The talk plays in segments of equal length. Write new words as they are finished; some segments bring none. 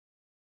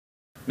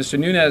Mr.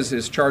 Nunez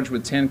is charged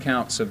with 10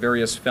 counts of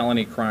various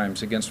felony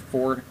crimes against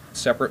 4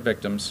 separate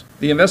victims.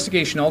 The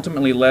investigation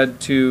ultimately led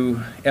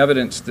to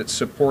evidence that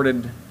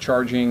supported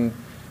charging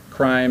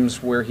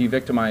crimes where he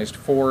victimized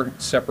 4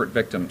 separate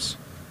victims,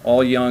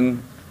 all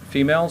young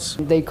females.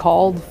 They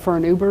called for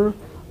an Uber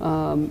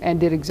and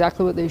did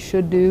exactly what they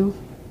should do,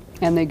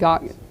 and they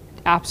got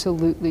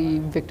absolutely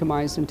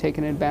victimized and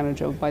taken advantage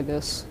of by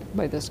this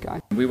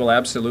guy. We will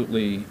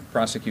absolutely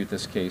prosecute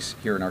this case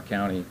here in our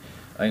county.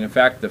 And in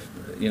fact,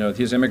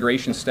 his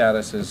immigration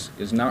status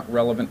is not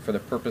relevant for the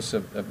purpose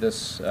of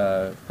this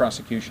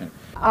prosecution.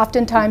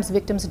 Oftentimes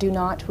victims do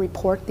not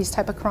report these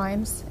type of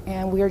crimes,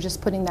 and we are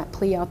just putting that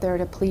plea out there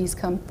to please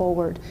come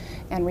forward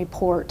and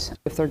report.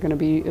 If they're going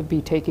to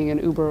be taking an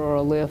Uber or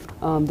a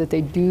Lyft, that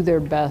they do their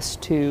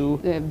best to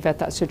vet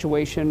that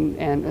situation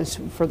and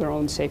for their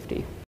own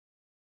safety.